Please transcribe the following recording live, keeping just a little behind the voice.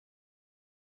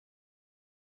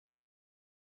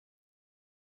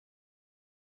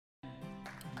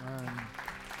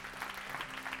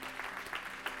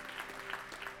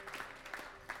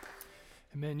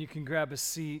Amen. You can grab a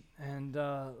seat and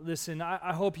listen.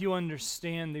 I hope you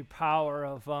understand the power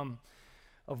of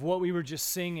what we were just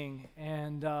singing.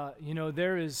 And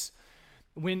there is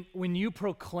when you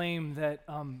proclaim that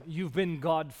you've been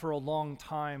God for a long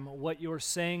time, what you're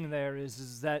saying there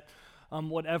is that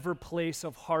whatever place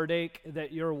of heartache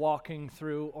that you're walking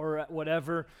through, or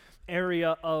whatever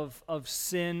area of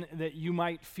sin that you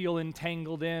might feel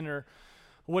entangled in, or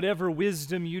whatever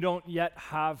wisdom you don't yet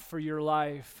have for your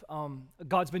life,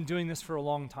 God's been doing this for a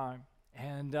long time,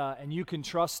 and you can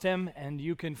trust Him, and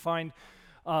you can find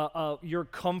your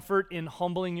comfort in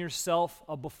humbling yourself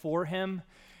before Him,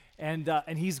 and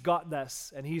He's got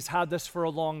this, and He's had this for a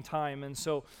long time, and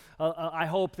so I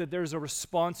hope that there's a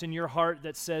response in your heart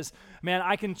that says, "Man,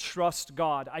 I can trust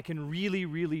God. I can really,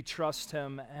 really trust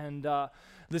Him." And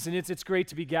listen, it's great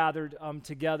to be gathered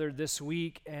together this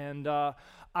week, and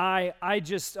I've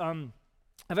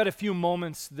had a few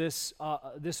moments this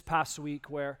past week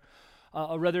where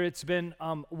whether it's been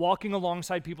walking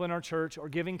alongside people in our church, or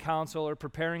giving counsel, or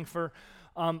preparing for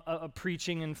a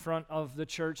preaching in front of the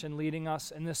church and leading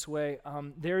us in this way,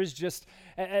 there is just,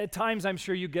 at times I'm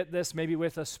sure you get this, maybe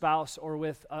with a spouse or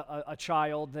with a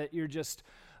child, that you're just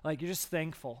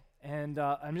thankful. And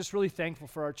I'm just really thankful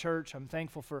for our church. I'm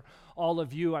thankful for all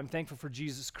of you. I'm thankful for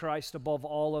Jesus Christ above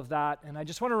all of that. And I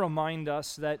just want to remind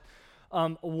us that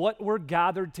what we're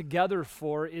gathered together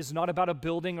for is not about a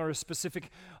building or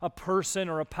a person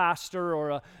or a pastor or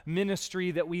a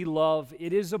ministry that we love.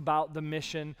 It is about the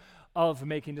mission of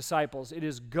making disciples. It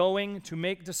is going to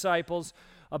make disciples,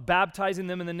 baptizing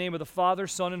them in the name of the Father,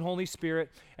 Son, and Holy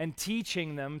Spirit, and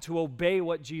teaching them to obey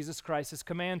what Jesus Christ has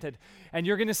commanded. And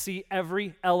you're going to see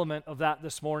every element of that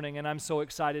this morning, and I'm so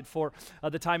excited for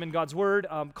the time in God's Word,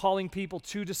 calling people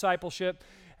to discipleship,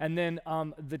 and then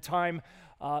the time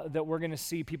that we're going to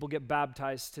see people get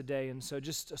baptized today. And so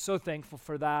just so thankful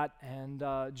for that, and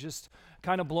just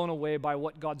kind of blown away by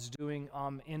what God's doing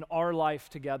in our life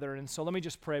together. And so let me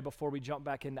just pray before we jump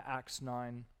back into Acts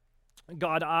 9.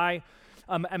 God, I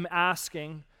am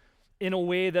asking in a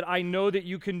way that I know that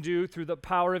you can do through the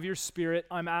power of your Spirit.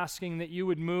 I'm asking that you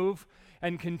would move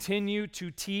and continue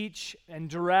to teach and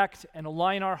direct and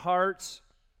align our hearts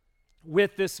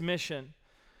with this mission,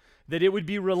 that it would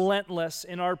be relentless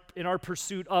in our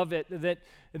pursuit of it, that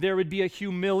there would be a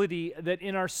humility that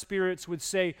in our spirits would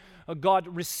say, God,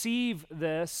 receive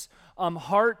this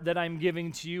heart that I'm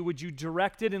giving to you. Would you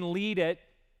direct it and lead it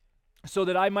so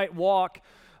that I might walk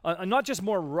not just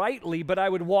more rightly, but I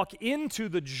would walk into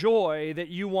the joy that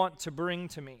you want to bring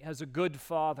to me as a good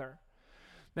Father.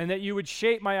 And that you would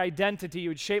shape my identity, you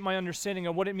would shape my understanding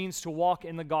of what it means to walk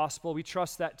in the gospel. We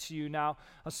trust that to you now,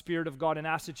 a Spirit of God, and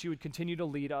ask that you would continue to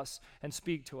lead us and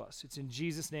speak to us. It's in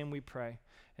Jesus' name we pray.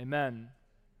 Amen.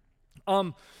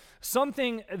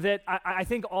 Something that I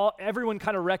think everyone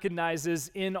kind of recognizes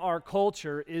in our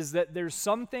culture is that there's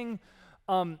something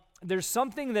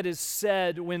that is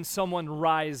said when someone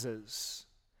rises.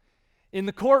 In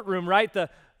the courtroom, right?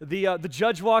 The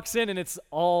judge walks in and it's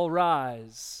all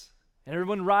rise. And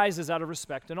everyone rises out of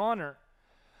respect and honor.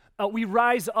 We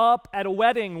rise up at a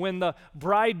wedding when the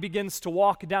bride begins to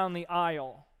walk down the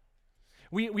aisle.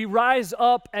 We rise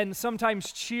up and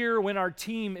sometimes cheer when our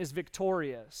team is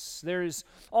victorious. There's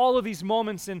all of these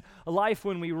moments in life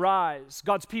when we rise.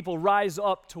 God's people rise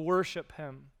up to worship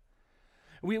Him.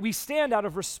 We stand out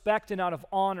of respect and out of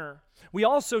honor. We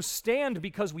also stand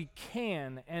because we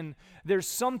can, and there's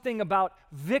something about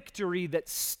victory that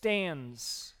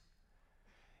stands.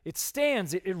 It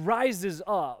stands, it rises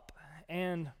up.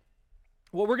 And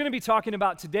what we're going to be talking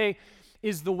about today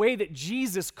is the way that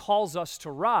Jesus calls us to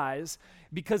rise,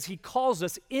 because He calls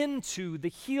us into the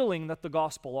healing that the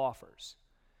gospel offers.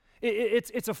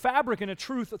 It's a fabric and a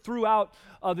truth throughout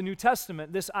the New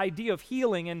Testament, this idea of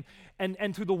healing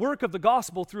and through the work of the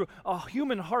gospel, through a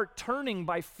human heart turning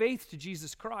by faith to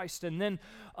Jesus Christ, and then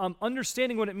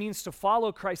understanding what it means to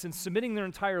follow Christ and submitting their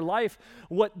entire life.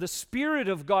 What the Spirit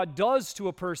of God does to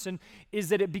a person is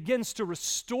that it begins to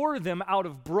restore them out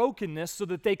of brokenness so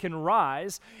that they can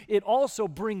rise. It also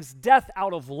brings death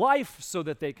out of life so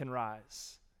that they can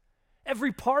rise.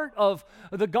 Every part of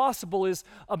the gospel is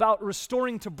about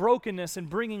restoring to brokenness and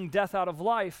bringing death out of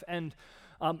life. And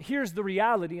here's the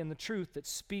reality and the truth that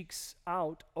speaks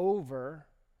out over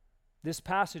this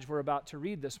passage we're about to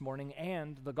read this morning,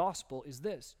 and the gospel is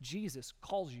this: Jesus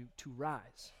calls you to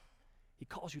rise. He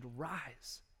calls you to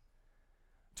rise.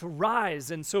 To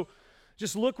rise. And so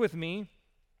just look with me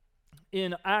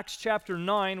in Acts chapter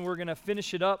 9. We're going to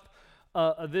finish it up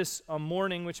this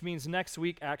morning, which means next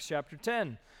week, Acts chapter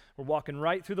 10. We're walking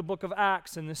right through the book of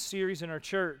Acts in this series in our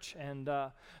church. And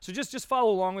so just follow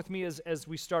along with me as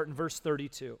we start in verse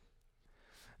 32.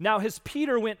 Now, as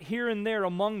Peter went here and there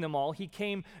among them all, he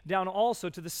came down also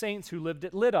to the saints who lived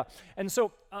at Lydda. And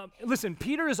so, listen,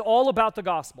 Peter is all about the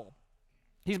gospel.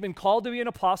 He's been called to be an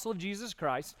apostle of Jesus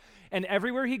Christ, and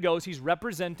everywhere he goes, he's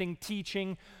representing,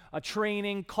 teaching,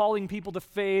 training, calling people to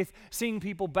faith, seeing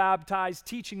people baptized,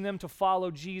 teaching them to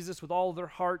follow Jesus with all their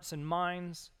hearts and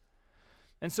minds.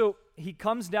 And so he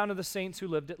comes down to the saints who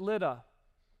lived at Lydda.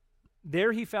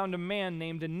 There he found a man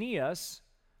named Aeneas,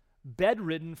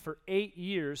 bedridden for 8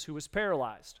 years, who was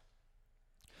paralyzed.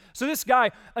 So this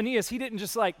guy, Aeneas, he didn't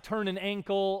just like turn an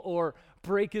ankle or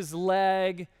break his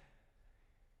leg.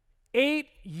 8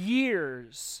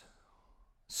 years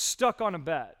stuck on a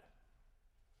bed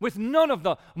with none of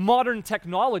the modern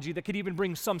technology that could even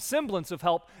bring some semblance of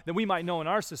help that we might know in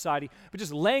our society, but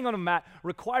just laying on a mat,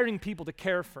 requiring people to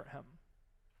care for him.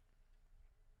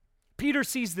 Peter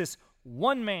sees this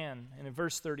one man, and in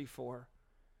verse 34,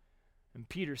 and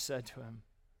Peter said to him,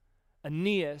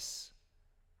 Aeneas,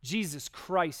 Jesus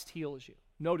Christ heals you.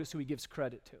 Notice who he gives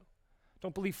credit to.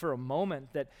 Don't believe for a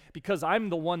moment that because I'm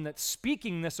the one that's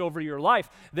speaking this over your life,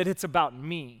 that it's about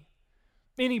me.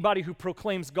 Anybody who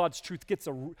proclaims God's truth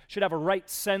should have a right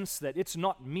sense that it's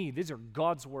not me. These are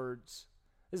God's words.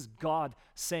 This is God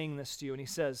saying this to you. And he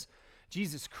says,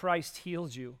 Jesus Christ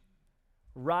healed you.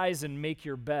 Rise and make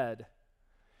your bed.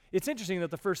 It's interesting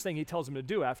that the first thing he tells him to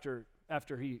do after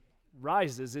he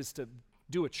rises is to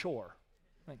do a chore.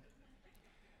 Like,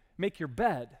 make your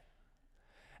bed.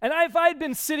 And if I had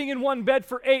been sitting in one bed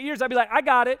for 8 years, I'd be like, I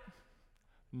got it.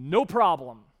 No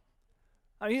problem.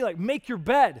 I mean, he's like, make your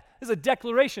bed. This is a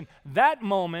declaration. That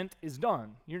moment is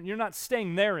done. You're not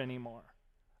staying there anymore.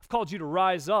 I've called you to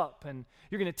rise up, and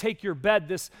you're going to take your bed,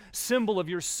 this symbol of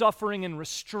your suffering and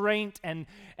restraint and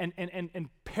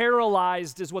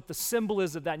paralyzed is what the symbol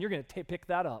is of that, and you're going to pick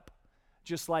that up,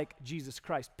 just like Jesus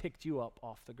Christ picked you up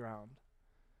off the ground.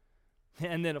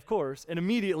 And then, of course, and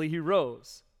immediately he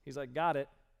rose. He's like, got it.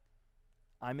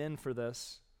 I'm in for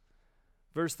this.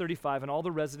 Verse 35, and all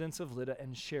the residents of Lydda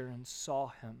and Sharon saw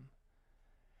him,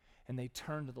 and they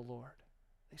turned to the Lord.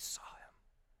 They saw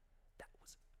him.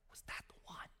 Was that the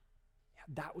one?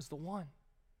 Yeah, that was the one.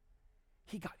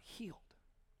 He got healed.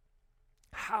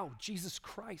 How? Jesus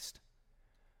Christ.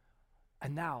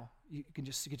 And now you can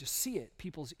just see it.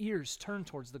 People's ears turn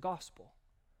towards the gospel.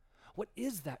 What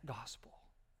is that gospel?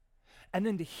 And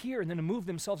then to hear, and then to move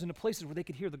themselves into places where they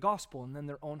could hear the gospel, and then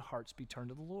their own hearts be turned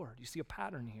to the Lord. You see a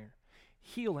pattern here.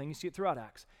 Healing, you see it throughout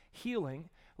Acts. Healing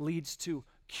leads to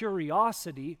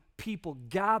curiosity. People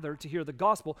gather to hear the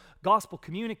gospel. Gospel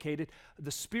communicated.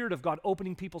 The Spirit of God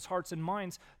opening people's hearts and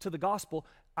minds to the gospel.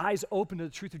 Eyes open to the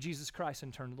truth of Jesus Christ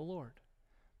and turn to the Lord.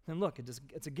 And look,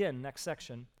 it's again, next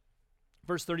section.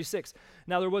 Verse 36.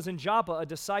 Now there was in Joppa a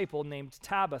disciple named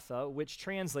Tabitha, which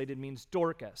translated means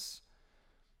Dorcas.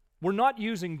 We're not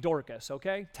using Dorcas,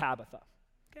 okay? Tabitha.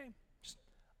 Okay?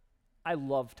 I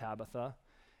love Tabitha.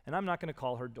 And I'm not going to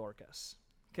call her Dorcas,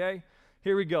 okay?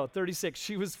 Here we go, 36.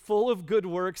 She was full of good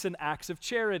works and acts of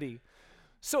charity.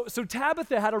 So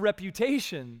Tabitha had a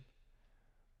reputation,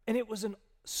 and it was a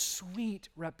sweet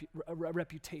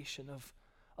reputation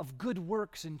of good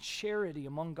works and charity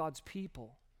among God's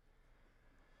people.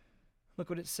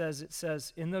 Look what it says. It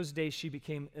says, in those days she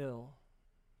became ill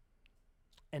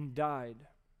and died.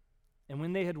 And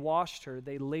when they had washed her,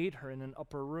 they laid her in an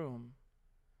upper room.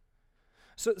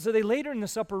 So they laid her in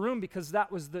this upper room because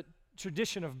that was the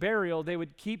tradition of burial. They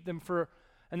would keep them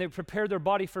and they would prepare their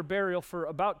body for burial for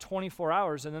about 24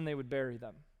 hours, and then they would bury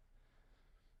them.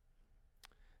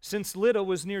 Since Lydda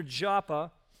was near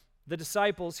Joppa, the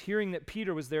disciples, hearing that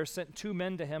Peter was there, sent 2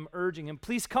 men to him, urging him,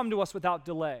 please come to us without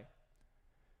delay.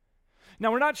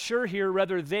 Now, we're not sure here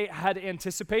whether they had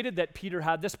anticipated that Peter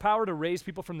had this power to raise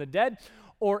people from the dead,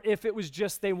 or if it was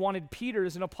just they wanted Peter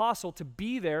as an apostle to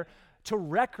be there to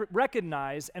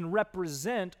recognize and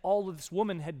represent all that this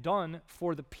woman had done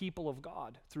for the people of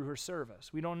God through her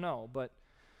service. We don't know, but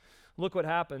look what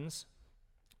happens.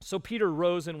 So Peter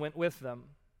rose and went with them.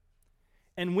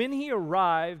 And when he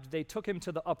arrived, they took him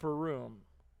to the upper room.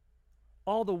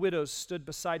 All the widows stood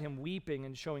beside him weeping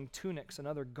and showing tunics and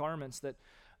other garments that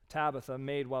Tabitha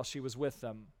made while she was with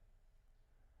them.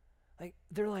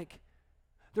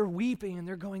 They're weeping and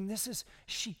they're going,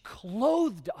 she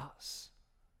clothed us.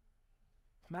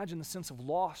 Imagine the sense of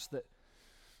loss that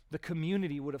the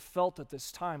community would have felt at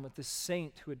this time with this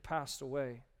saint who had passed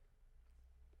away.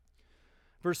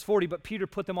 Verse 40, but Peter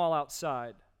put them all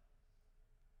outside.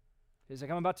 He's like,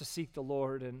 I'm about to seek the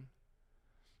Lord, and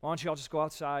why don't you all just go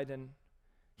outside? And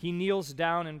he kneels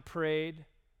down and prayed,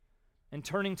 and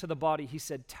turning to the body, he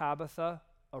said, Tabitha,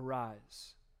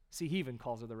 arise. See, he even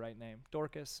calls her the right name.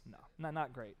 Dorcas? No,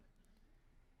 not great.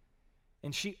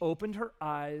 And she opened her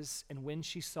eyes, and when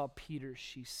she saw Peter,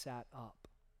 she sat up.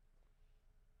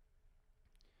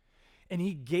 And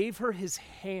he gave her his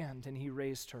hand, and he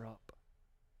raised her up.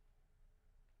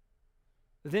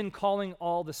 Then, calling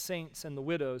all the saints and the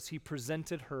widows, he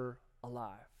presented her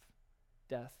alive,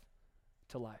 death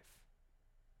to life.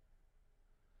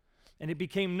 And it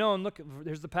became known, look,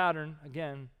 there's the pattern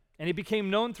again, and it became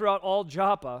known throughout all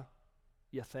Joppa,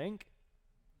 you think?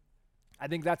 I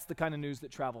think that's the kind of news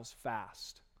that travels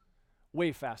fast,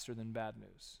 way faster than bad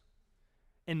news.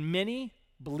 And many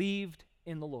believed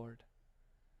in the Lord.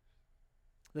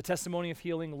 The testimony of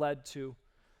healing led to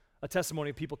a testimony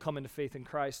of people coming to faith in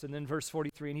Christ. And then verse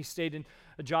 43, and he stayed in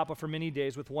Joppa for many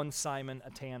days with one Simon,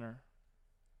 a tanner.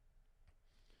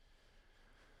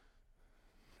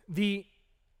 The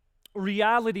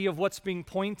reality of what's being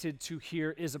pointed to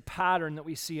here is a pattern that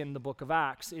we see in the book of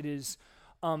Acts. It is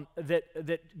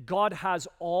that God has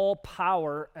all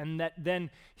power, and that then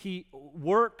he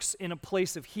works in a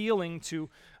place of healing to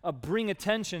bring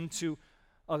attention to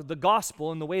the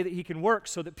gospel and the way that he can work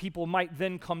so that people might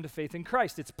then come to faith in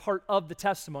Christ. It's part of the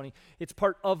testimony. It's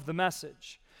part of the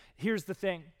message. Here's the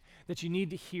thing that you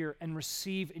need to hear and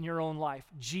receive in your own life.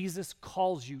 Jesus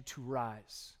calls you to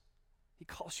rise. He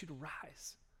calls you to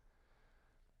rise.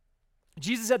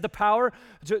 Jesus had the power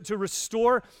to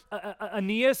restore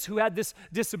Aeneas, who had this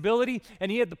disability,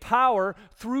 and he had the power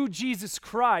through Jesus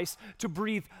Christ to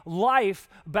breathe life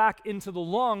back into the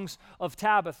lungs of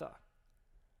Tabitha.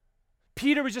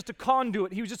 Peter was just a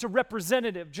conduit. He was just a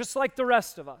representative, just like the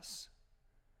rest of us.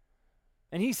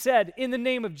 And he said, in the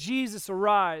name of Jesus,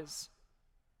 arise.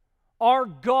 Our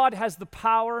God has the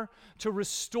power to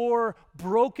restore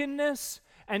brokenness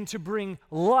and to bring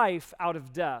life out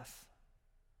of death.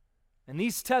 And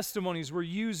these testimonies were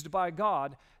used by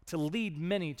God to lead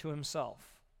many to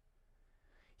himself.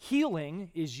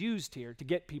 Healing is used here to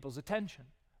get people's attention.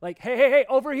 Like, hey,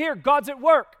 over here, God's at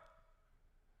work.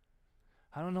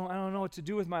 I don't know what to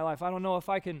do with my life. I don't know if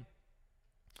I can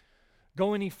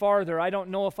go any farther. I don't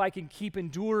know if I can keep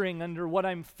enduring under what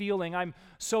I'm feeling. I'm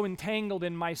so entangled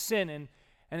in my sin. And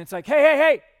it's like,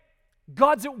 hey,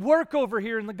 God's at work over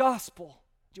here in the gospel.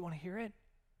 Do you want to hear it?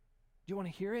 Do you want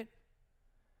to hear it?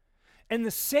 And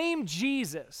the same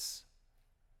Jesus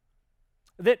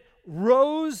that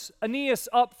rose Aeneas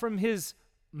up from his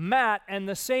mat, and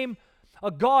the same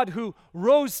God who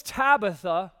rose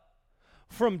Tabitha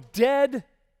from dead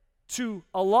to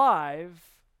alive,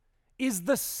 is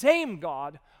the same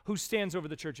God who stands over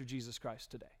the Church of Jesus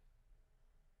Christ today.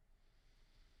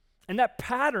 And that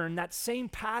pattern, that same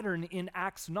pattern in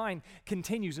Acts 9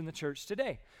 continues in the church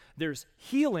today. There's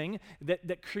healing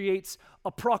that creates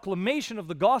a proclamation of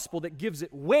the gospel that gives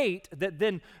it weight, that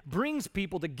then brings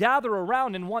people to gather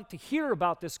around and want to hear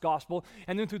about this gospel.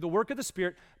 And then through the work of the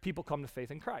Spirit, people come to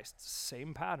faith in Christ.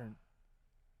 Same pattern.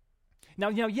 Now,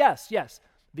 yes,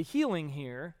 the healing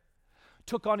here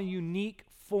took on a unique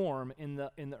form in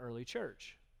the early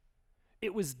church.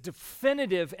 It was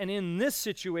definitive, and in this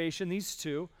situation, these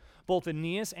two, both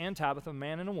Aeneas and Tabitha, a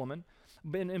man and a woman,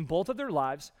 in both of their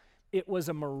lives, it was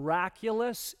a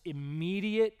miraculous,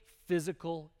 immediate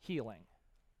physical healing.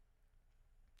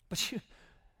 But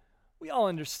we all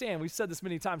understand, we've said this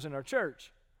many times in our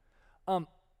church,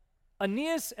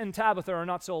 Aeneas and Tabitha are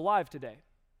not so alive today.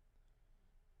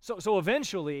 So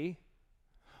eventually,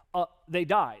 they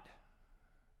died.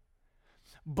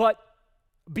 But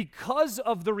because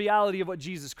of the reality of what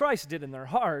Jesus Christ did in their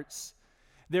hearts,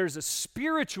 there's a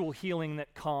spiritual healing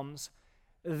that comes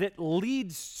that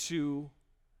leads to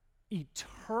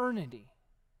eternity,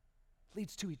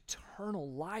 leads to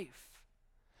eternal life,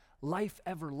 life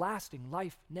everlasting,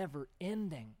 life never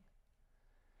ending.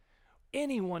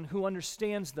 Anyone who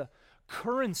understands the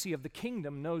currency of the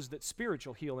kingdom knows that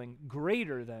spiritual healing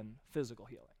greater than physical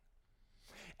healing.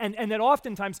 And that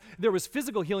oftentimes there was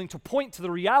physical healing to point to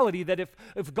the reality that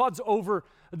if God's over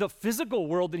the physical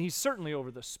world, then he's certainly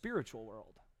over the spiritual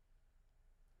world.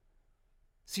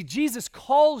 See, Jesus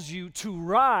calls you to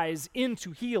rise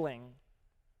into healing.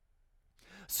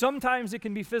 Sometimes it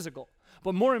can be physical,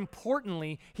 but more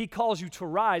importantly, he calls you to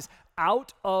rise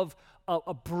out of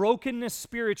a brokenness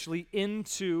spiritually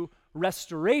into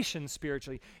restoration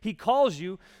spiritually. He calls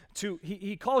you to,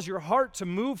 he calls your heart to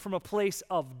move from a place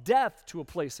of death to a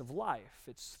place of life.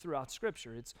 It's throughout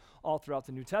Scripture. It's all throughout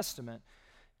the New Testament.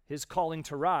 His calling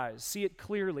to rise. See it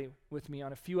clearly with me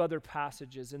on a few other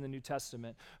passages in the New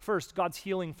Testament. First, God's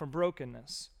healing from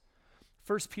brokenness.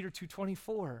 1 Peter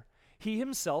 2:24. He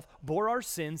himself bore our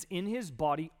sins in his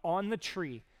body on the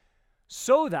tree,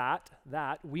 so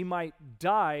that we might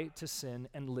die to sin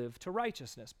and live to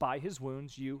righteousness. By his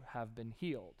wounds you have been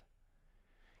healed.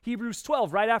 Hebrews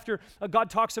 12, right after God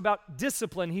talks about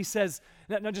discipline, he says,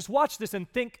 now just watch this and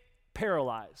think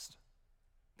paralyzed,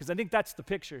 because I think that's the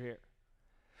picture here.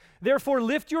 Therefore,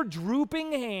 lift your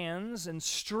drooping hands and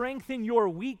strengthen your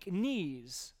weak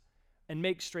knees and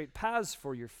make straight paths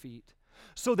for your feet,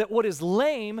 so that what is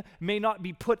lame may not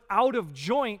be put out of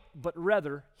joint, but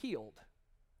rather healed.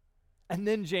 And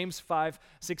then James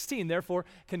 5:16, therefore,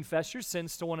 confess your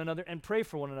sins to one another and pray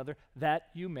for one another that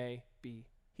you may be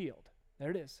healed.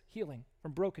 There it is, healing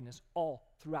from brokenness all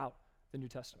throughout the New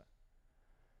Testament.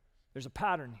 There's a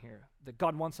pattern here that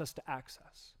God wants us to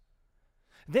access.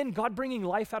 Then God bringing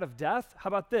life out of death. How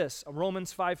about this?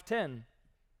 Romans 5:10.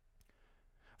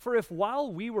 For if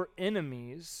while we were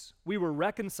enemies, we were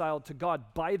reconciled to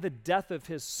God by the death of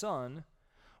his Son,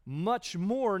 much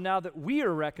more now that we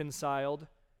are reconciled,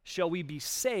 shall we be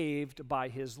saved by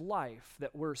his life,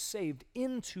 that we're saved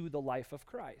into the life of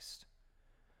Christ.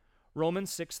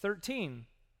 Romans 6:13.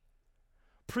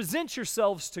 Present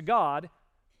yourselves to God,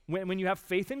 when you have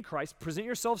faith in Christ, present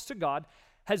yourselves to God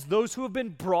as those who have been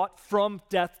brought from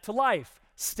death to life.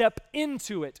 Step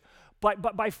into it.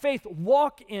 By faith,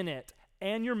 walk in it,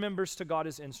 and your members to God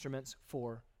as instruments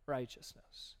for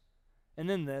righteousness. And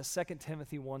then this, 2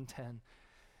 Timothy 1:10.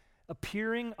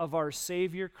 Appearing of our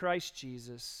Savior Christ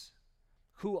Jesus,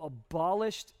 who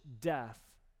abolished death.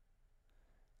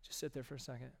 Just sit there for a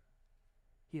second.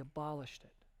 He abolished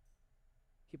it.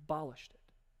 He abolished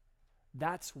it.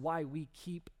 That's why we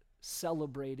keep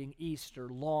celebrating Easter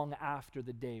long after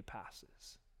the day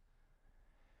passes.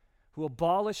 Who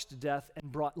abolished death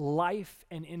and brought life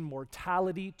and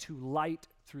immortality to light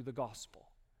through the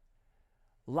gospel.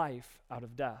 Life out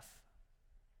of death.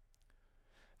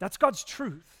 That's God's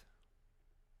truth.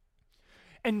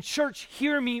 And church,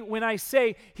 hear me when I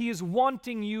say he is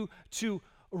wanting you to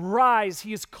rise.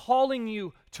 He is calling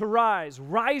you to rise,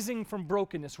 rising from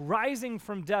brokenness, rising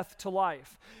from death to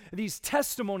life. These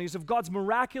testimonies of God's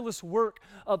miraculous work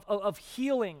of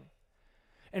healing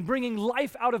and bringing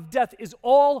life out of death is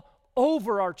all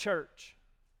over our church.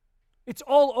 It's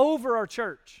all over our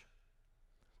church.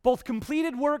 Both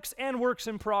completed works and works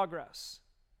in progress.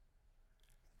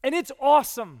 And it's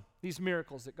awesome, these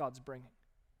miracles that God's bringing.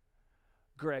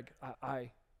 Greg,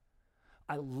 I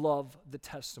love the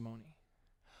testimony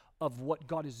of what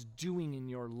God is doing in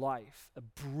your life,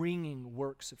 of bringing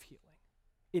works of healing.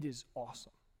 It is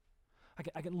awesome.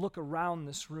 I can look around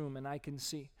this room and I can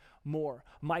see more.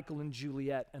 Michael and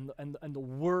Juliet and the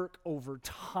work over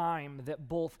time that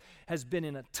both has been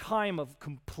in a time of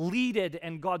completed,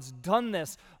 and God's done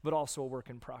this, but also a work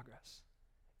in progress.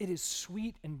 It is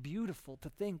sweet and beautiful to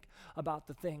think about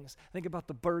the things. Think about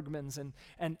the Bergmans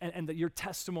and your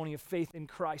testimony of faith in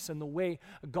Christ and the way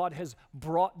God has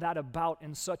brought that about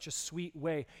in such a sweet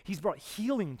way. He's brought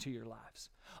healing to your lives,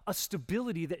 a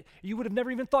stability that you would have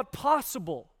never even thought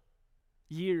possible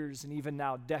years and even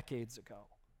now decades ago.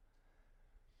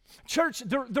 Church,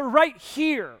 they're right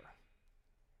here.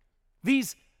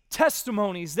 These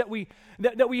testimonies that we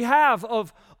have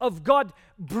of God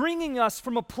bringing us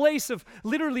from a place of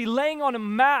literally laying on a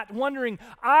mat wondering,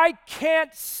 I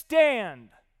can't stand.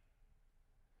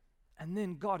 And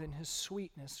then God in his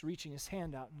sweetness reaching his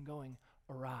hand out and going,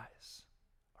 arise,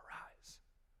 arise.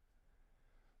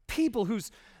 People whose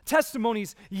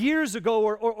testimonies years ago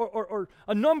or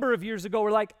a number of years ago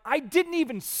were like, I didn't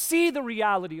even see the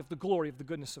reality of the glory of the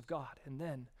goodness of God. And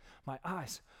then my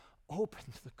eyes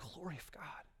opened to the glory of God.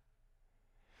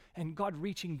 And God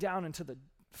reaching down into the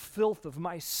filth of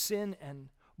my sin and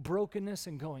brokenness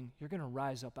and going, you're going to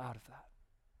rise up out of that.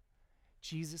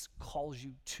 Jesus calls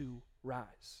you to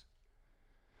rise.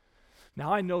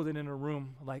 Now, I know that in a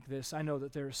room like this, I know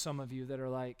that there are some of you that are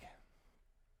like,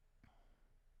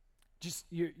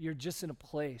 you're just in a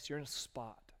place, you're in a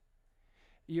spot.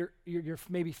 You're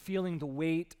maybe feeling the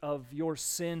weight of your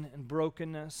sin and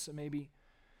brokenness, maybe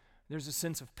there's a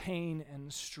sense of pain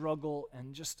and struggle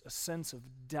and just a sense of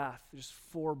death, just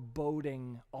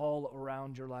foreboding all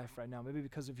around your life right now. Maybe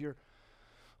because of your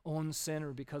own sin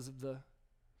or because of the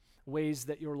ways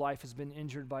that your life has been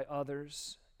injured by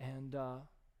others. And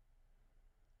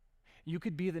you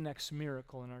could be the next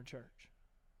miracle in our church.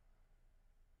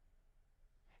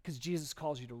 Because Jesus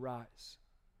calls you to rise.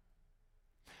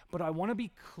 But I want to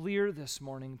be clear this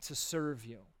morning to serve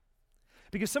you.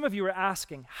 Because some of you are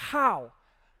asking, how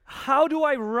how do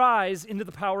I rise into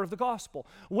the power of the gospel?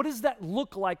 What does that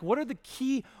look like? What are the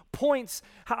key points?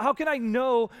 How can I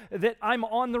know that I'm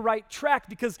on the right track?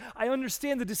 Because I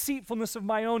understand the deceitfulness of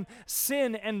my own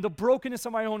sin and the brokenness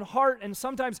of my own heart. And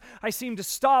sometimes I seem to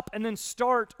stop and then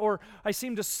start, or I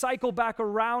seem to cycle back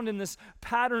around in this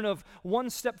pattern of one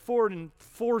step forward and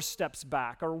 4 steps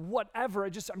back, or whatever.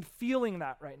 I'm feeling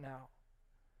that right now.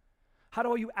 How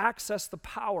do you access the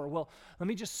power? Well, let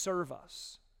me just serve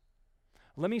us.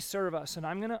 Let me serve us, and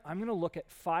I'm gonna look at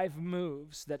 5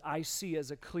 moves that I see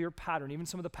as a clear pattern. Even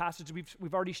some of the passages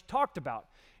we've already talked about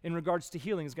in regards to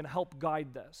healing is going to help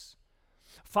guide this.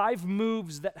 5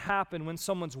 moves that happen when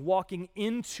someone's walking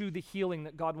into the healing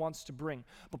that God wants to bring.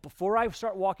 But before I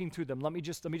start walking through them, let me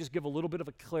just give a little bit of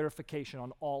a clarification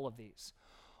on all of these.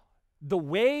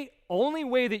 The only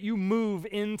way that you move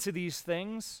into these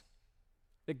things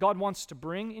that God wants to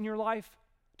bring in your life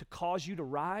to cause you to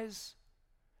rise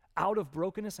out of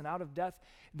brokenness and out of death,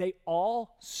 they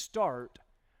all start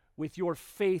with your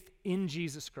faith in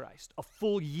Jesus Christ, a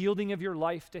full yielding of your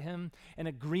life to him, an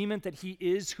agreement that he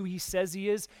is who he says he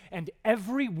is, and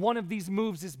every one of these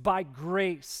moves is by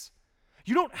grace.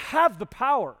 You don't have the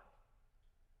power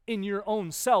in your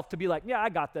own self to be like, yeah, I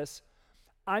got this.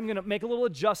 I'm going to make a little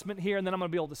adjustment here, and then I'm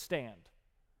going to be able to stand.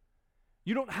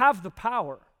 You don't have the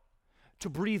power to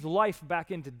breathe life back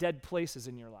into dead places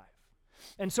in your life.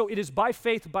 And so it is by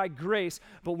faith, by grace,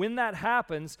 but when that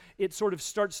happens, it sort of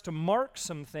starts to mark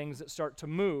some things that start to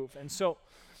move. And so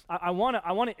I want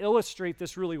to illustrate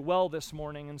this really well this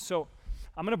morning. And so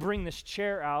I'm going to bring this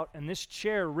chair out, and this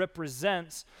chair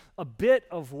represents a bit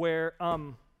of where,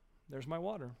 there's my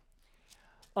water.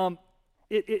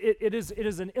 It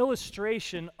is an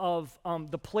illustration of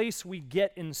the place we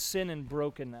get in sin and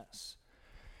brokenness.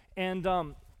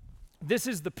 And this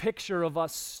is the picture of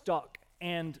us stuck.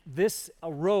 And this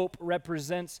rope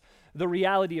represents the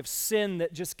reality of sin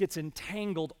that just gets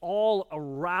entangled all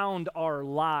around our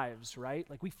lives, right?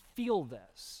 Like we feel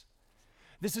this.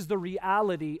 This is the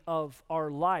reality of our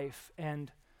life.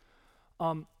 And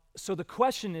so the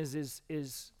question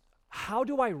is how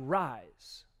do I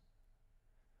rise?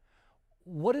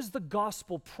 What does the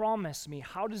gospel promise me?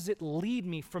 How does it lead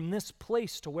me from this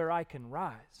place to where I can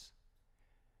rise?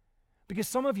 Because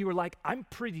some of you are like, I'm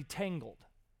pretty tangled.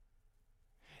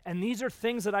 And these are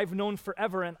things that I've known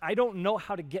forever, and I don't know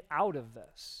how to get out of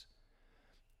this.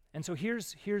 And so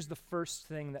here's the first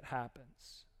thing that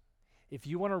happens. If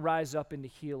you want to rise up into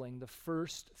healing, the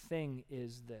first thing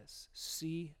is this: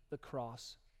 see the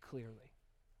cross clearly.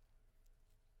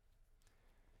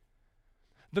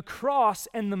 The cross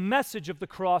and the message of the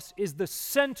cross is the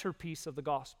centerpiece of the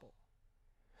gospel.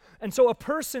 And so a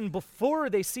person, before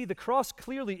they see the cross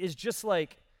clearly, is just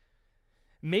like,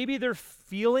 maybe they're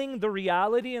feeling the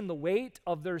reality and the weight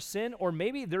of their sin, or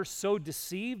maybe they're so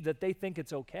deceived that they think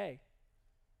it's okay.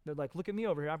 They're like, look at me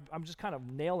over here. I'm just kind of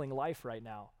nailing life right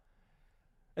now.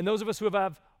 And those of us who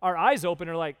have our eyes open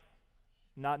are like,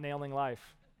 not nailing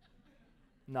life.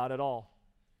 Not at all.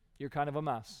 You're kind of a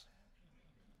mess.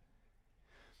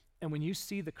 And when you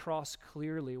see the cross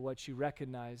clearly, what you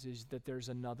recognize is that there's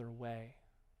another way.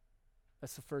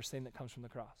 That's the first thing that comes from the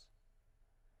cross.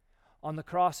 On the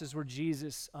cross is where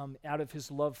Jesus, out of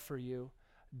his love for you,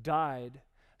 died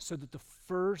so that the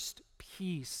first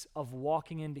piece of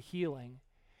walking into healing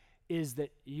is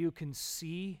that you can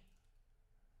see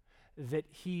that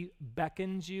he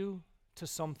beckons you to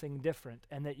something different,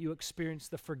 and that you experience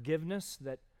the forgiveness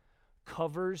that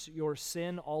covers your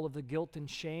sin. All of the guilt and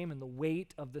shame and the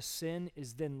weight of the sin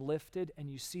is then lifted, and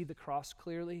you see the cross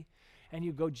clearly, and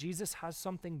you go, Jesus has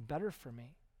something better for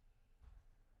me.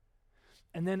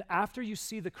 And then after you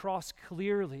see the cross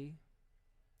clearly,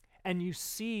 and you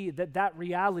see that that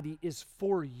reality is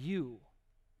for you,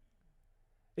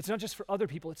 it's not just for other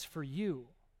people, it's for you.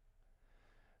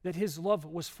 That his love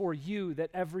was for you, that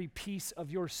every piece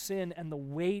of your sin and the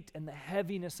weight and the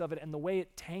heaviness of it and the way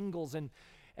it tangles, and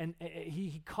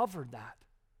he covered that.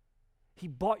 He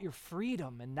bought your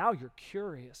freedom, and now you're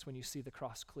curious when you see the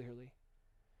cross clearly.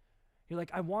 You're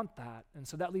like, I want that. And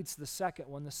so that leads to the second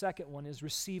one. The second one is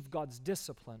receive God's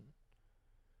discipline.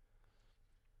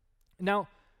 Now,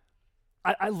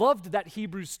 I loved that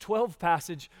Hebrews 12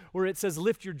 passage where it says,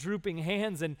 lift your drooping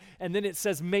hands, and then it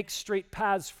says, make straight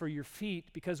paths for your feet.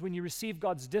 Because when you receive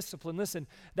God's discipline, listen,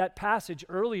 that passage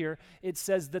earlier, it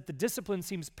says that the discipline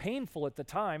seems painful at the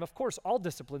time. Of course, all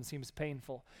discipline seems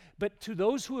painful. But to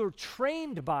those who are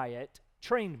trained by it,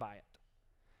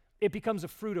 it becomes a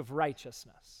fruit of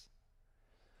righteousness.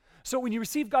 So when you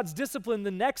receive God's discipline, the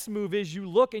next move is you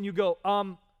look and you go,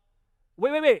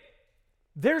 wait.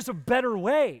 There's a better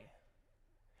way.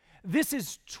 this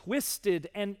is twisted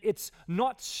and it's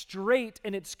not straight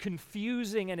and it's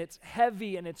confusing and it's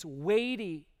heavy and it's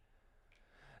weighty.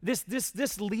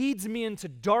 This leads me into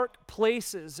dark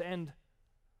places. And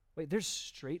wait, there's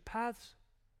straight paths?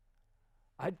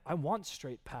 I want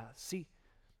straight paths. See,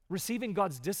 receiving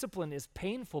God's discipline is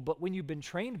painful, but when you've been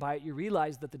trained by it, you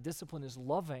realize that the discipline is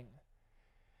loving.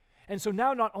 And so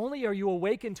now not only are you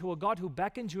awakened to a God who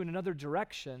beckons you in another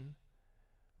direction,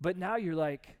 but now you're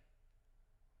like,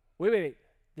 wait,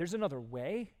 there's another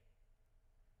way?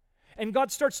 And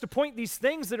God starts to point these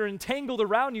things that are entangled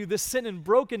around you, this sin and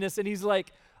brokenness, and he's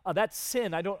like, that's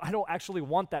sin. I don't actually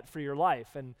want that for your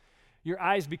life. And your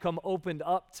eyes become opened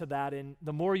up to that, and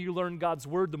the more you learn God's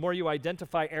word, the more you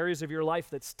identify areas of your life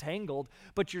that's tangled,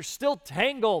 but you're still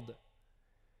tangled.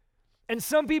 And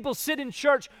some people sit in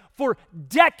church for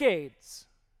decades,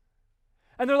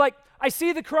 and they're like, I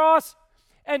see the cross,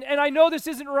 and I know this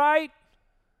isn't right,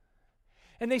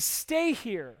 and they stay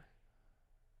here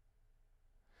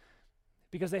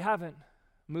because they haven't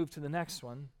moved to the next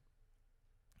one.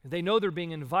 They know they're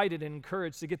being invited and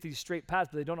encouraged to get these straight paths,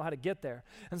 but they don't know how to get there.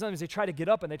 And sometimes they try to get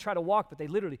up and they try to walk, but they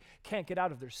literally can't get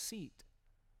out of their seat.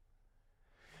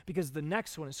 Because the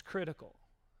next one is critical.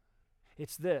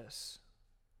 It's this: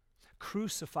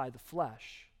 crucify the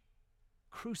flesh.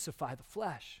 Crucify the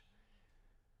flesh.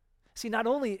 See, not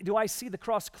only do I see the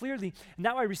cross clearly,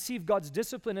 now I receive God's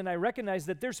discipline and I recognize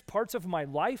that there's parts of my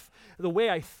life, the way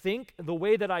I think, the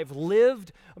way that I've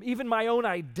lived, even my own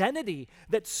identity,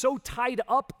 that's so tied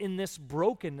up in this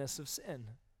brokenness of sin.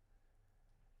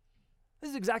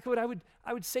 This is exactly what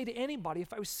I would say to anybody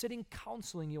if I was sitting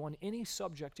counseling you on any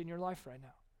subject in your life right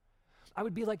now. I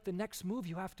would be like, the next move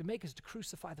you have to make is to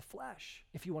crucify the flesh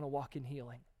if you want to walk in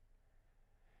healing.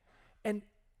 And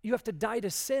you have to die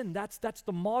to sin. That's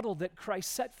the model that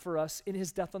Christ set for us in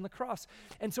his death on the cross.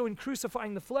 And so in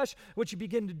crucifying the flesh, what you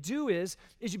begin to do is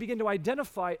you begin to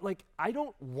identify, like, I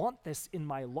don't want this in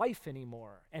my life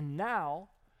anymore. And now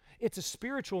it's a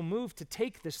spiritual move to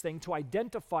take this thing, to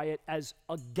identify it as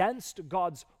against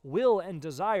God's will and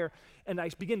desire. And I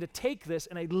begin to take this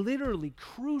and I literally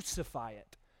crucify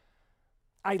it.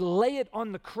 I lay it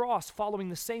on the cross following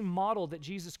the same model that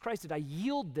Jesus Christ did. I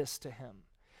yield this to him.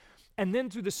 And then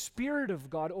through the Spirit of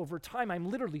God over time,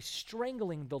 I'm literally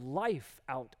strangling the life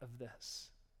out of this.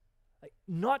 Like,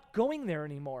 not going there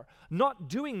anymore, not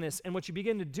doing this. And what you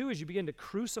begin to do is you begin to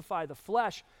crucify the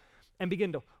flesh and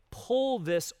begin to pull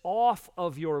this off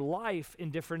of your life in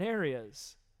different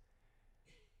areas.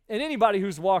 And anybody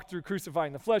who's walked through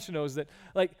crucifying the flesh knows that,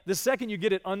 like, the second you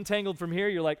get it untangled from here,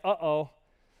 you're like, uh-oh,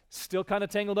 still kind of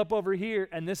tangled up over here.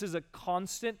 And this is a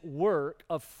constant work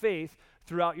of faith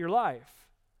throughout your life.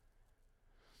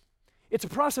 It's a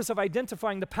process of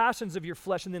identifying the passions of your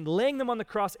flesh and then laying them on the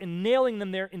cross and nailing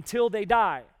them there until they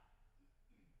die.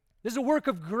 This is a work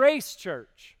of grace,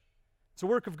 church. It's a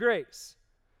work of grace.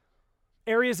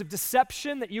 Areas of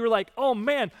deception that you were like, oh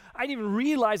man, I didn't even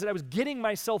realize that I was getting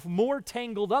myself more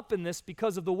tangled up in this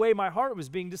because of the way my heart was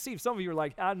being deceived. Some of you are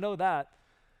like, I know that.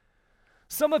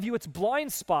 Some of you, it's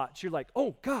blind spots. You're like,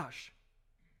 oh gosh,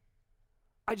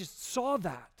 I just saw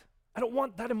that. I don't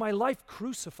want that in my life.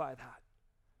 Crucify that.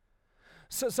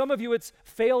 So some of you, it's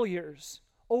failures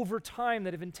over time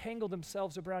that have entangled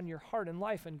themselves around your heart and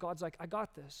life, and God's like, I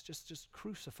got this. Just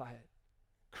crucify it.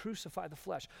 Crucify the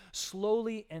flesh.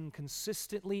 Slowly and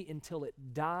consistently until it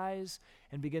dies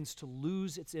and begins to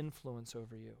lose its influence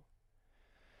over you.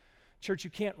 Church, you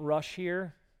can't rush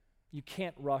here. You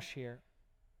can't rush here.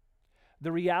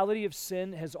 The reality of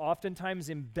sin has oftentimes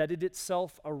embedded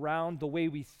itself around the way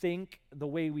we think, the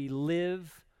way we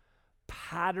live.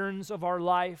 Patterns of our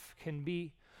life can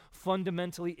be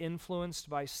fundamentally influenced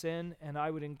by sin, and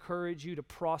I would encourage you to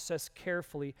process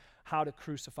carefully how to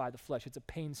crucify the flesh. It's a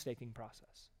painstaking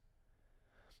process.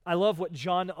 I love what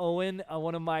John Owen,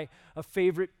 one of my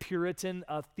favorite Puritan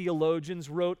theologians,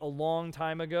 wrote a long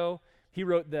time ago. He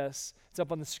wrote this. It's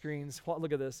up on the screens.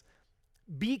 Look at this.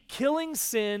 Be killing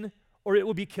sin, or it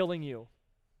will be killing you.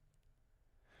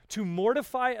 To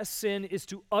mortify a sin is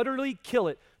to utterly kill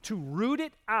it, to root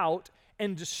it out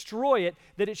and destroy it,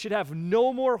 that it should have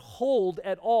no more hold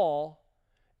at all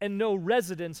and no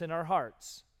residence in our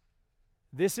hearts.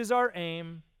 This is our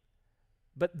aim,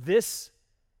 but this,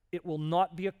 it will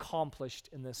not be accomplished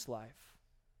in this life.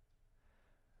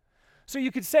 So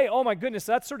you could say, oh my goodness,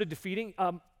 that's sort of defeating.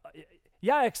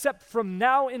 Yeah, except from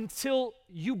now until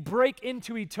you break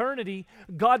into eternity,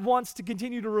 God wants to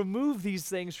continue to remove these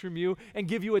things from you and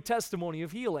give you a testimony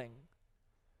of healing.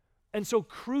 And so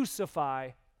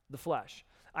crucify the flesh.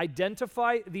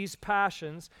 Identify these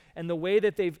passions and the way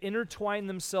that they've intertwined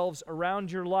themselves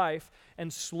around your life,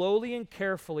 and slowly and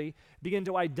carefully begin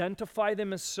to identify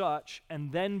them as such,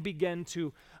 and then begin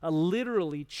to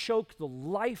literally choke the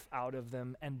life out of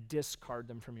them and discard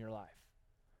them from your life.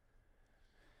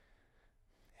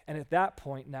 And at that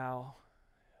point now,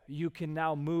 you can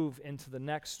now move into the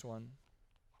next one,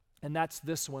 and that's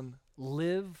this one: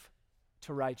 live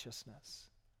to righteousness.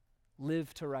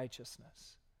 Live to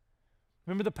righteousness.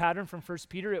 Remember the pattern from 1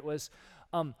 Peter? It was,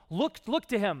 look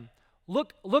to him.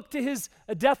 Look to his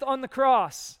death on the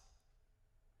cross,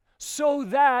 so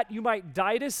that you might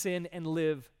die to sin and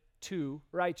live to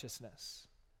righteousness.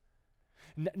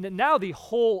 Now the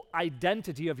whole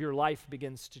identity of your life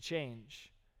begins to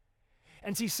change.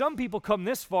 And see, some people come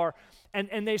this far,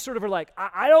 and they sort of are like,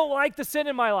 I don't like the sin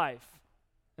in my life.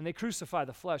 And they crucify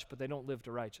the flesh, but they don't live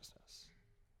to righteousness.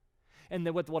 And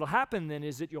then what will happen then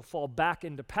is that you'll fall back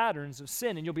into patterns of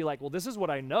sin, and you'll be like, well, this is what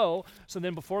I know. So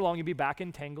then before long, you'll be back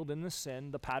entangled in the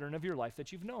sin, the pattern of your life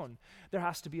that you've known. There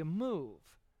has to be a move.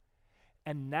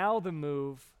 And now the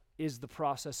move is the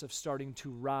process of starting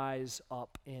to rise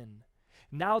up in.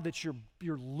 Now that you're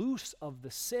loose of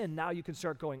the sin, now you can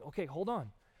start going, okay, hold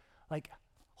on, I can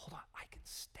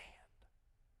stand.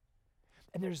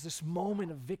 And there's this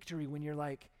moment of victory when you're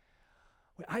like,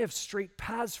 I have straight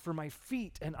paths for my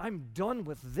feet, and I'm done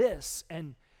with this.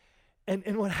 And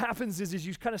what happens is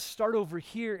you kind of start over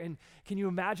here, and can you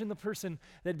imagine the person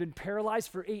that had been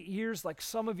paralyzed for 8 years, like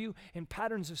some of you, in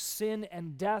patterns of sin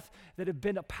and death that have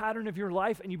been a pattern of your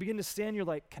life, and you begin to stand, you're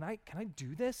like, can I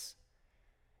do this?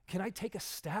 Can I take a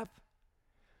step?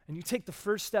 And you take the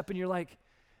first step, and you're like,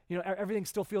 everything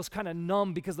still feels kind of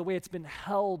numb because the way it's been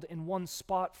held in one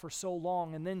spot for so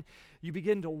long. And then you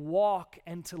begin to walk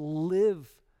and to live.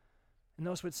 And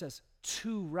notice what it says,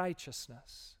 to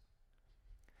righteousness.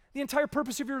 The entire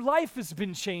purpose of your life has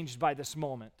been changed by this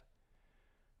moment.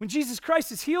 When Jesus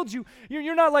Christ has healed you,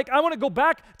 you're not like, I want to go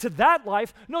back to that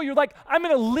life. No, you're like, I'm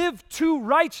going to live to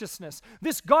righteousness.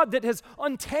 This God that has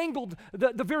untangled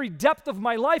the very depth of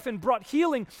my life and brought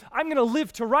healing, I'm going to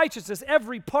live to righteousness.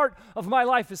 Every part of my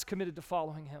life is committed to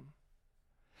following him.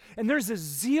 And there's a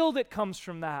zeal that comes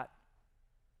from that.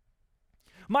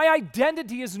 My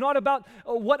identity is not about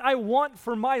what I want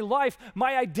for my life.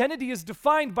 My identity is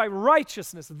defined by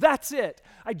righteousness. That's it.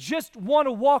 I just want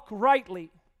to walk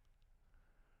rightly.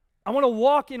 I want to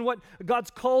walk in what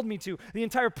God's called me to. The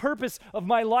entire purpose of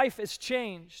my life has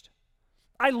changed.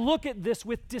 I look at this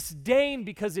with disdain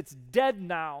because it's dead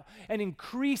now and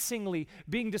increasingly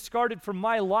being discarded from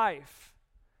my life.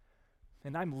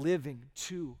 And I'm living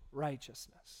to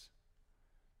righteousness.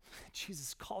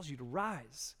 Jesus calls you to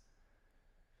rise.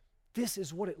 This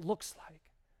is what it looks like.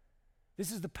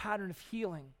 This is the pattern of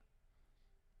healing.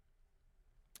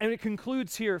 And it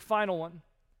concludes here, final one.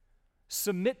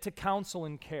 Submit to counsel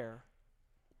and care.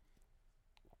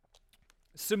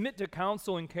 Submit to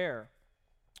counsel and care.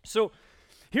 So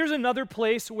here's another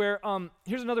place where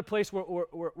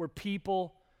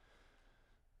people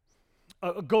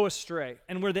go astray,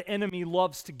 and where the enemy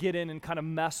loves to get in and kind of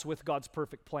mess with God's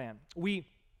perfect plan. We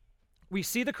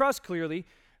see the cross clearly.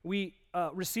 We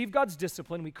receive God's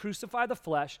discipline. We crucify the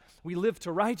flesh. We live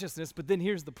to righteousness. But then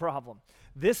here's the problem.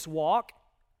 This walk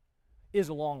is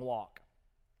a long walk.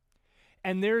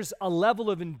 And there's a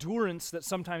level of endurance that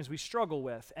sometimes we struggle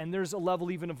with. And there's a level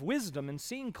even of wisdom in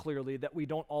seeing clearly that we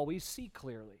don't always see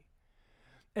clearly.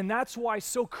 And that's why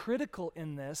so critical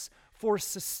in this for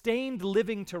sustained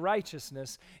living to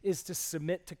righteousness is to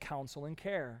submit to counsel and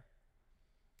care.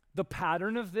 The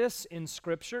pattern of this in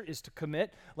Scripture is to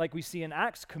commit, like we see in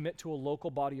Acts, commit to a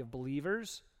local body of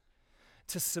believers,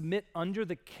 to submit under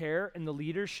the care and the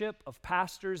leadership of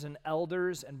pastors and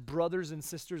elders and brothers and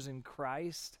sisters in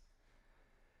Christ,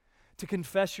 to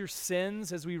confess your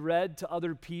sins, as we read, to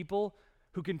other people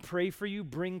who can pray for you,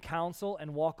 bring counsel,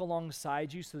 and walk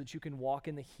alongside you so that you can walk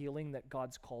in the healing that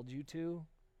God's called you to.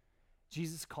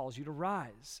 Jesus calls you to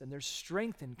rise, and there's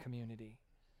strength in community.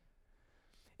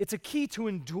 It's a key to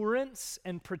endurance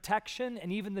and protection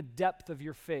and even the depth of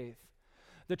your faith.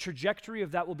 The trajectory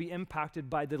of that will be impacted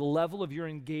by the level of your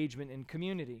engagement in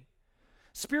community.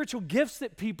 Spiritual gifts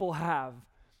that people have.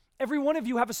 Every one of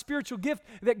you have a spiritual gift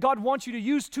that God wants you to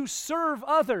use to serve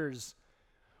others,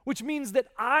 which means that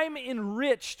I'm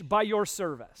enriched by your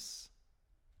service.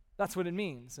 That's what it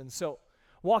means. And so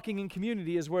walking in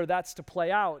community is where that's to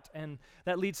play out, and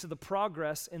that leads to the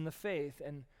progress in the faith.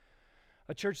 And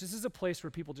a church, this is a place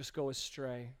where people just go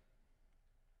astray.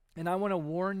 And I want to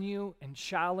warn you and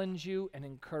challenge you and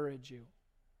encourage you.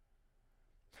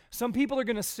 Some people are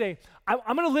going to say,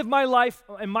 I'm going to live my life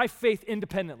and my faith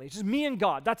independently. It's just me and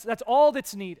God. That's all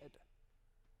that's needed.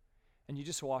 And you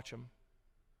just watch them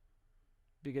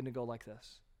begin to go like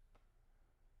this.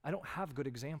 I don't have good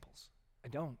examples. I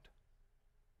don't.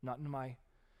 Not in my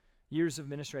years of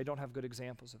ministry, I don't have good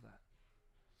examples of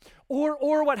that.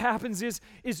 Or what happens is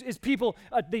people,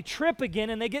 they trip again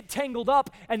and they get tangled up,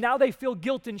 and now they feel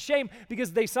guilt and shame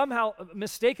because they somehow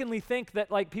mistakenly think that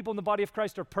like people in the body of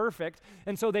Christ are perfect,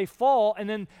 and so they fall, and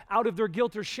then out of their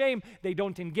guilt or shame, they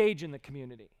don't engage in the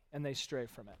community and they stray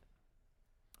from it.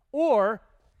 Or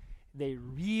they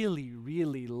really,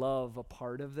 really love a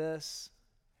part of this,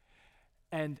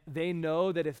 and they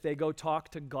know that if they go talk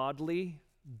to godly,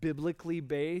 biblically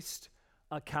based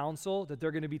counsel, that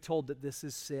they're going to be told that this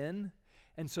is sin.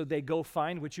 And so they go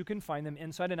find, which you can find them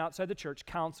inside and outside the church,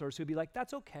 counselors who'd be like,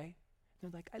 that's okay.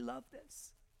 And they're like, I love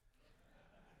this.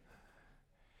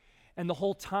 And the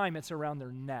whole time it's around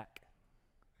their neck.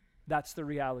 That's the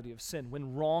reality of sin,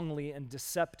 when wrongly and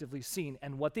deceptively seen.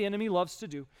 And what the enemy loves to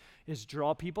do is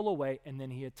draw people away, and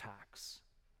then he attacks.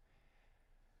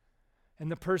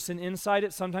 And the person inside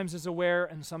it sometimes is aware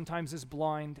and sometimes is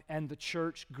blind, and the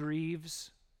church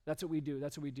grieves. That's what we do.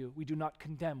 That's what we do. We do not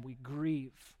condemn. We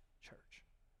grieve, church.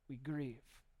 We grieve.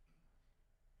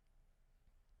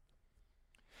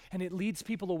 And it leads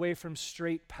people away from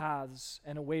straight paths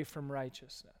and away from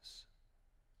righteousness.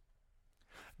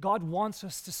 God wants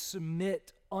us to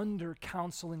submit under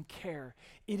counsel and care.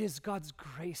 It is God's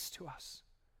grace to us.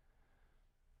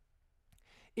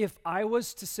 If I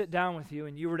was to sit down with you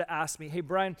and you were to ask me, hey,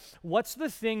 Brian, what's the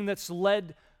thing that's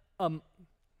led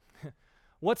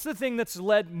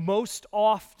most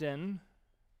often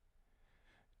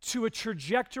to a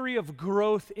trajectory of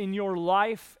growth in your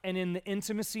life and in the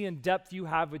intimacy and depth you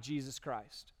have with Jesus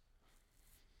Christ?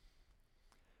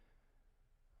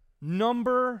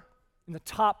 Number, in the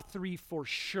top 3 for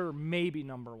sure, maybe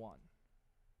number 1,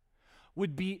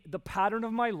 would be the pattern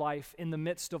of my life in the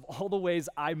midst of all the ways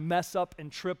I mess up and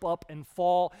trip up and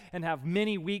fall and have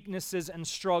many weaknesses and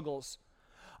struggles.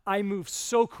 I move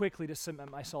so quickly to submit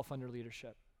myself under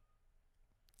leadership.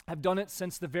 I've done it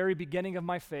since the very beginning of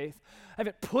my faith. I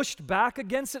haven't pushed back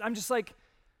against it. I'm just like,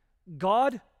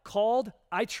 God called,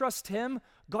 I trust him.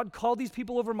 God called these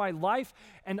people over my life,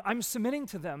 and I'm submitting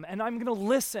to them, and I'm going to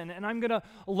listen, and I'm going to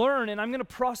learn, and I'm going to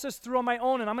process through on my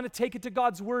own, and I'm going to take it to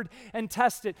God's word and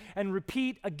test it and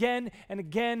repeat again and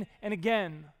again and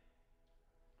again.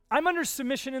 I'm under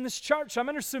submission in this church. I'm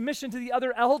under submission to the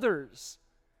other elders.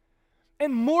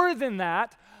 And more than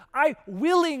that, I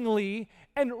willingly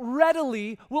and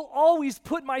readily will always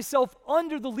put myself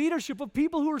under the leadership of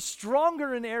people who are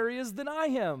stronger in areas than I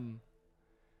am.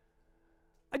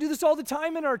 I do this all the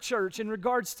time in our church in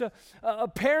regards to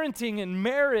parenting and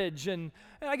marriage. And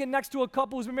I get next to a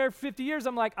couple who's been married for 50 years.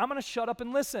 I'm like, I'm going to shut up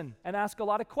and listen and ask a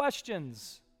lot of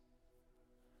questions.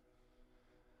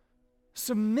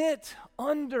 Submit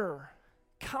under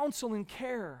counsel and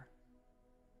care.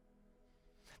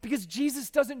 Because Jesus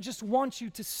doesn't just want you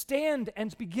to stand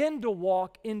and begin to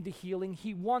walk into healing.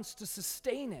 He wants to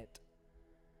sustain it.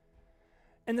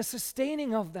 And the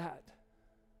sustaining of that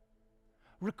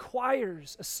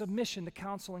requires a submission to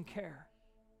counsel and care.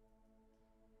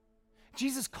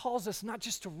 Jesus calls us not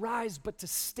just to rise, but to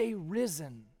stay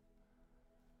risen.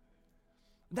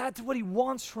 That's what he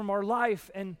wants from our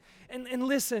life. And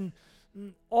listen,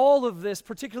 all of this,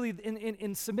 particularly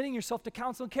in submitting yourself to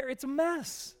counsel and care, it's a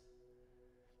mess.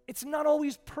 It's not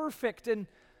always perfect, and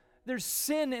there's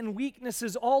sin and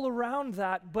weaknesses all around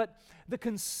that, but the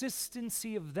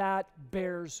consistency of that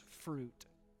bears fruit.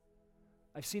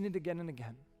 I've seen it again and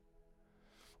again.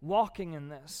 Walking in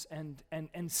this and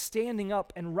standing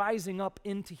up and rising up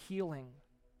into healing.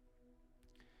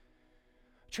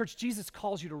 Church, Jesus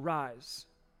calls you to rise.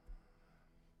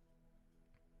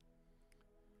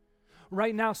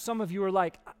 Right now, some of you are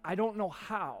like, I don't know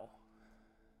how.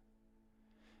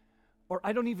 Or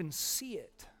I don't even see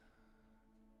it.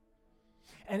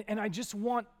 And I just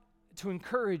want to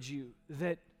encourage you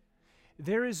that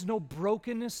there is no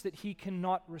brokenness that he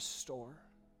cannot restore.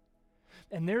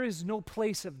 And there is no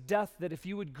place of death that if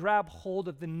you would grab hold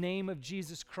of the name of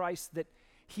Jesus Christ, that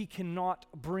he cannot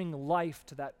bring life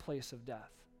to that place of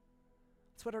death.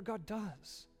 That's what our God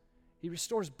does. He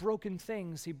restores broken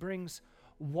things. He brings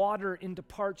water into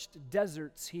parched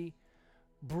deserts. He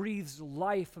breathes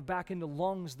life back into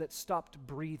lungs that stopped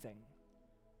breathing.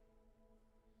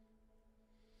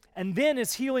 And then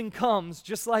as healing comes,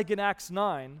 just like in Acts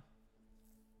 9,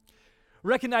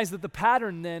 recognize that the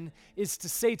pattern then is to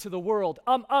say to the world,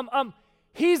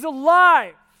 he's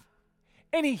alive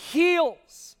and he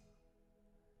heals.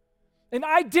 And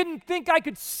I didn't think I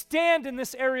could stand in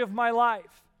this area of my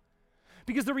life.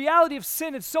 Because the reality of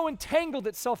sin had so entangled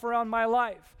itself around my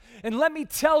life. And let me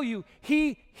tell you,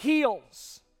 he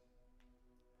heals.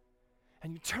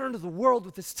 And you turn to the world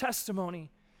with this testimony,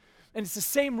 and it's the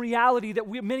same reality that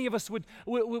many of us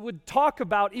would talk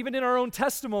about, even in our own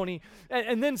testimony.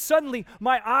 And then suddenly,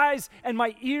 my eyes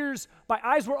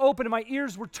were open and my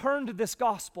ears were turned to this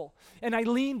gospel. And I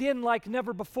leaned in like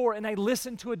never before, and I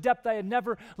listened to a depth I had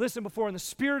never listened before. And the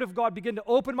Spirit of God began to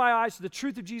open my eyes to the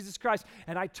truth of Jesus Christ,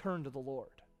 and I turned to the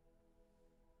Lord.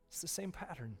 It's the same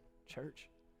pattern, church.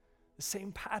 The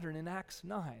same pattern in Acts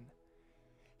 9.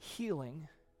 Healing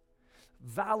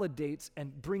validates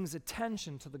and brings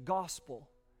attention to the gospel,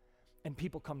 and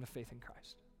people come to faith in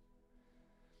Christ.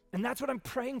 And that's what I'm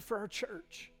praying for our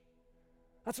church.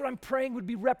 That's what I'm praying would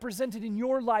be represented in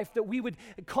your life, that we would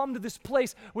come to this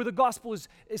place where the gospel is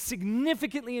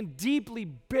significantly and deeply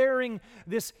bearing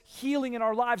this healing in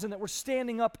our lives, and that we're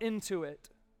standing up into it.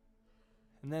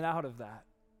 And then out of that,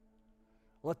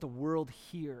 let the world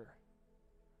hear.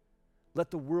 Let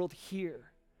the world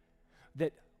hear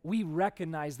that we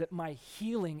recognize that my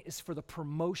healing is for the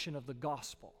promotion of the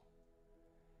gospel.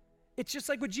 It's just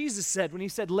like what Jesus said when he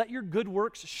said, let your good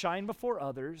works shine before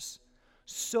others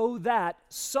so that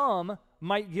some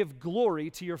might give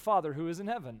glory to your Father who is in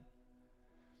heaven.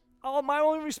 Oh, my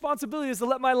only responsibility is to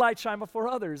let my light shine before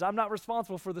others. I'm not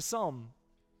responsible for the some.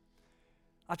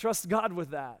 I trust God with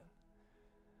that.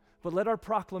 But let our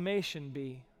proclamation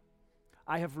be,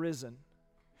 I have risen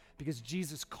because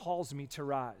Jesus calls me to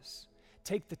rise.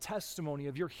 Take the testimony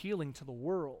of your healing to the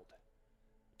world.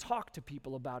 Talk to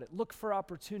people about it. Look for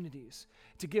opportunities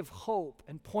to give hope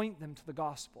and point them to the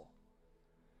gospel.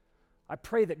 I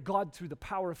pray that God, through the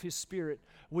power of His Spirit,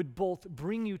 would both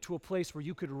bring you to a place where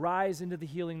you could rise into the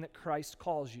healing that Christ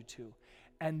calls you to,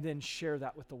 and then share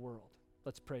that with the world.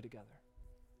 Let's pray together.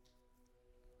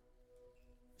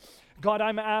 God,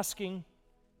 I'm asking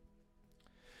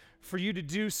for you to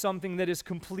do something that is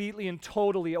completely and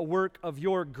totally a work of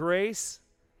your grace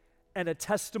and a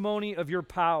testimony of your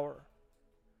power.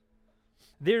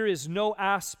 There is no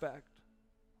aspect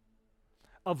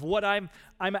of what I'm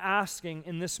asking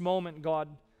in this moment, God,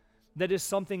 that is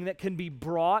something that can be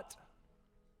brought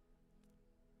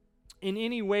in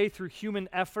any way through human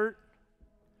effort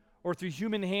or through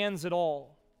human hands at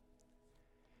all.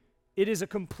 It is a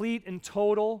complete and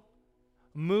total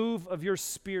move of your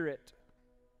Spirit.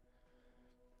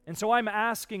 And so I'm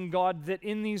asking, God, that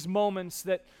in these moments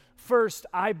that first,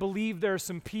 I believe there are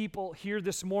some people here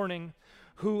this morning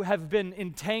who have been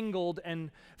entangled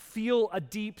and feel a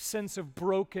deep sense of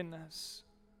brokenness.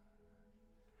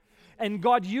 And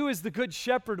God, you as the Good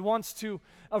Shepherd wants to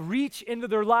reach into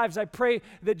their lives. I pray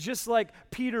that just like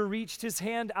Peter reached his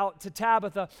hand out to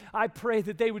Tabitha, I pray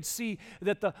that they would see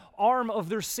that the arm of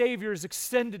their Savior is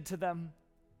extended to them.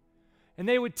 And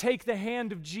they would take the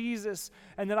hand of Jesus,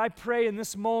 and that I pray in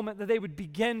this moment that they would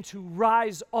begin to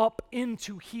rise up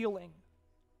into healing.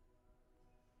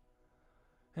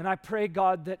 And I pray,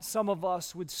 God, that some of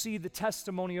us would see the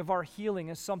testimony of our healing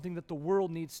as something that the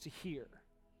world needs to hear.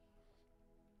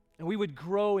 And we would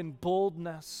grow in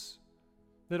boldness,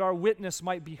 that our witness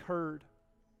might be heard.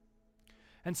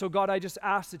 And so, God, I just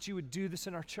ask that you would do this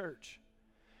in our church.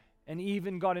 And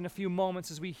even, God, in a few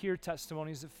moments as we hear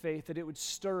testimonies of faith, that it would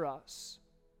stir us.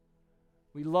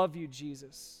 We love you,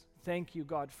 Jesus. Thank you,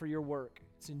 God, for your work.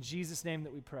 It's in Jesus' name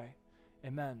that we pray.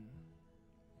 Amen.